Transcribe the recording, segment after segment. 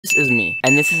This is me,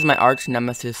 and this is my arch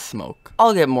nemesis, Smoke.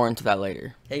 I'll get more into that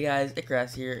later. Hey guys,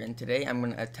 Grian here, and today I'm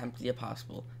going to attempt the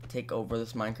impossible, take over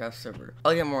this Minecraft server.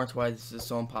 I'll get more into why this is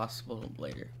so impossible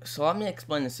later. So let me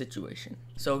explain the situation.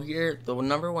 So here, the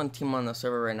 #1 team on the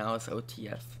server right now is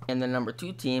OTF, and the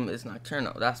 #2 team is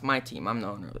Nocturno. That's my team, I'm the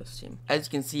owner of this team. As you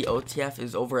can see, OTF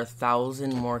is over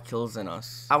 1,000 more kills than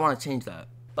us. I want to change that.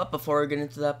 But before we get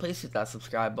into that, please hit that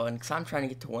subscribe button, because I'm trying to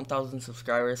get to 1,000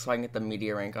 subscribers so I can get the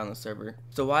media rank on the server.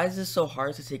 So why is this so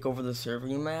hard to take over the server,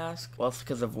 you may ask? Well, it's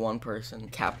because of one person,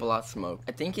 Capital Smoke.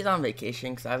 I think he's on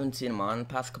vacation, because I haven't seen him on the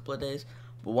past couple of days.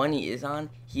 But when he is on,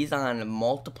 he's on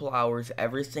multiple hours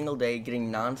every single day getting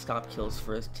non-stop kills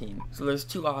for his team. So there's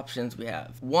two options we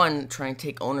have. One, try and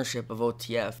take ownership of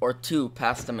OTF, or two,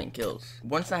 pass them in kills.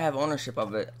 Once I have ownership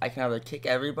of it, I can either kick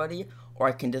everybody, or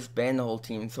I can disband the whole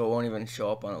team so it won't even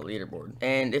show up on a leaderboard.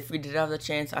 And if we did have the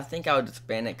chance, I think I would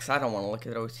disband it because I don't want to look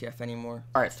at OTF anymore.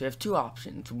 Alright, so we have two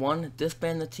options. One,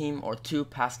 disband the team, or two,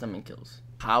 pass them in kills.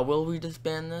 How will we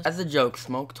disband this? As a joke,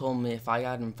 Smoke told me if I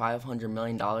got him $500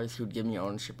 million, he would give me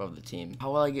ownership of the team.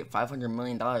 How will I get $500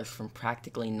 million from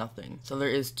practically nothing? So there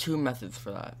is two methods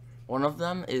for that. One of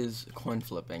them is coin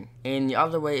flipping, and the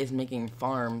other way is making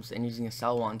farms and using a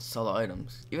sell one to sell the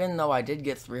items. Even though I did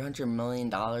get $300 million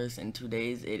in 2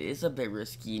 days, it is a bit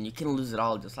risky and you can lose it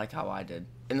all just like how I did.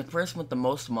 And the person with the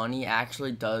most money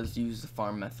actually does use the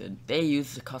farm method. They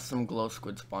use the custom glow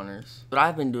squid spawners. What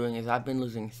I've been doing is I've been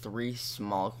losing 3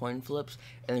 small coin flips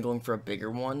and then going for a bigger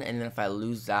one, and then if I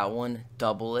lose that one,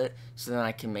 double it so then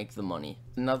I can make the money.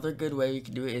 Another good way you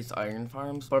can do it is iron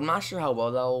farms, but I'm not sure how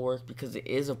well that will work because it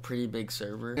is a pretty big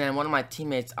server. And one of my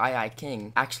teammates,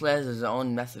 King, actually has his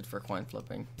own method for coin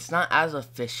flipping. It's not as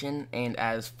efficient and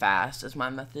as fast as my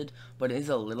method, but it is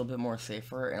a little bit more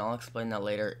safer, and I'll explain that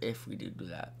later if we do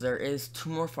that. There is 2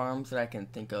 more farms that I can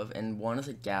think of, and one is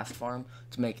a gas farm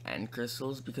to make end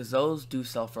crystals because those do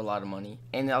sell for a lot of money,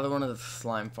 and the other one is a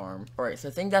slime farm. Alright, so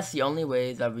I think that's the only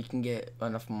way that we can get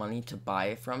enough money to buy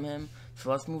it from him. So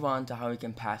let's move on to how we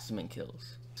can pass him in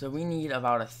kills. So we need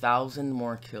about 1,000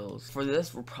 more kills. For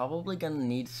this, we're probably going to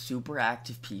need super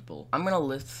active people. I'm going to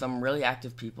list some really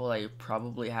active people that you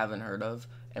probably haven't heard of,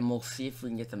 and we'll see if we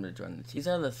can get them to join the team. These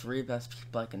are the 3 best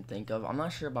people I can think of. I'm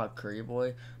not sure about Curry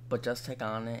Boy, but Just Take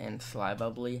On It and Sly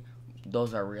Bubbly,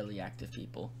 those are really active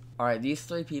people. Alright, these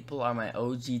 3 people are my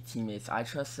OG teammates. I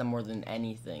trust them more than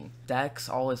anything. Dex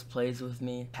always plays with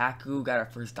me. Paku got our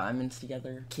first diamonds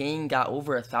together. King got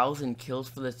over 1,000 kills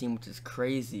for the team, which is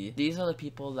crazy. These are the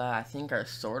people that I think are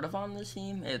sort of on the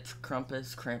team. It's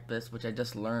Krampus, which I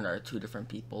just learned are 2 different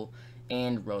people,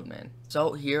 and Roadman.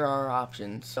 So here are our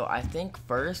options. So I think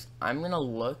first I'm gonna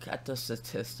look at the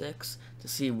statistics to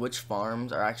see which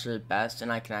farms are actually best and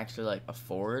I can actually like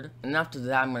afford. And after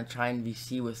that I'm gonna try and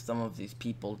VC with some of these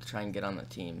people to try and get on the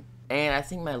team. And I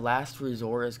think my last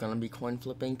resort is gonna be coin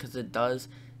flipping because it does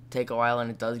take a while and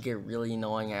it does get really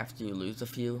annoying after you lose a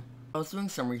few. I was doing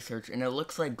some research and it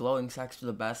looks like glowing sacks are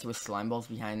the best with slime balls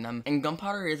behind them, and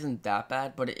gunpowder isn't that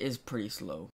bad, but it is pretty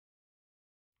slow.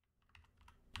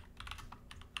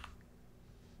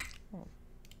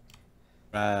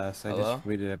 So I just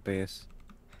raided a base.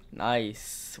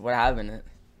 Nice. What happened?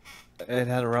 It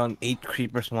had around 8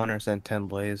 creeper spawners and 10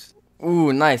 blaze.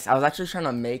 Ooh, nice. I was actually trying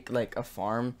to make like a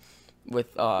farm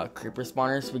with creeper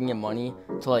spawners so we can get money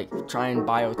to like try and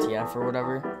buy OTF or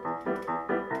whatever.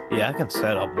 Yeah, I can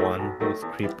set up one with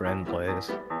creeper and blaze.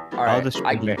 Alright, I'll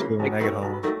distribute 2 when I get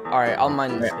home. Alright, I'll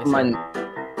mine this space.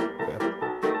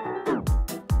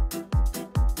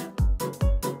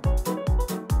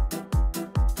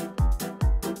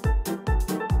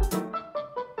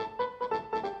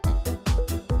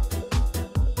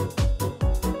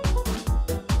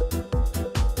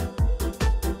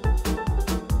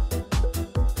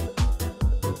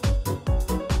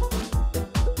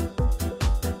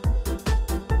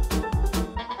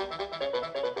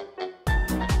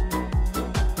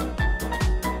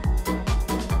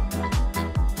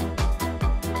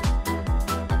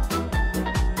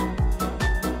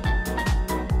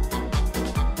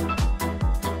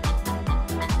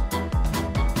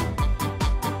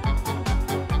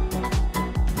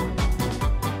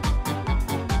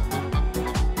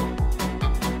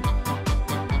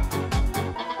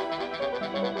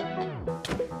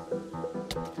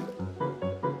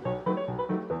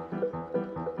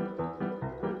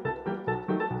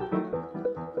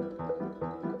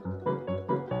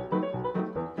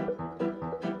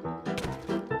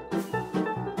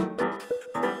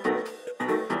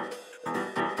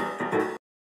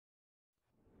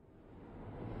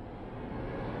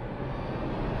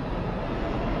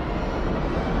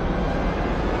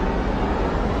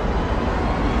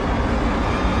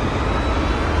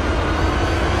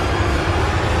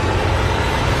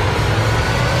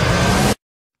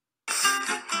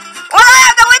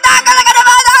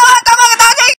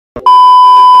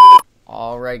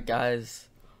 Alright guys,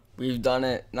 we've done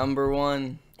it. Number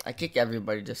 1. I kick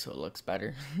everybody just so it looks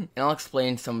better. And I'll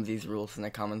explain some of these rules in the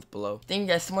comments below. Thank you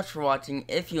guys so much for watching.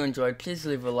 If you enjoyed, please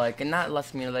leave a like, and that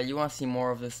lets me know that you want to see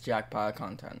more of this jackpot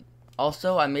content.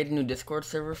 Also, I made a new Discord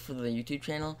server for the YouTube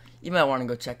channel. You might want to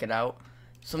go check it out.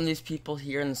 Some of these people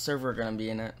here in the server are going to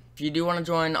be in it. If you do want to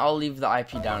join, I'll leave the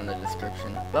IP down in the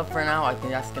description. But for now, I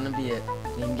think that's going to be it.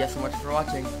 Thank you guys so much for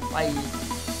watching.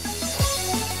 Bye!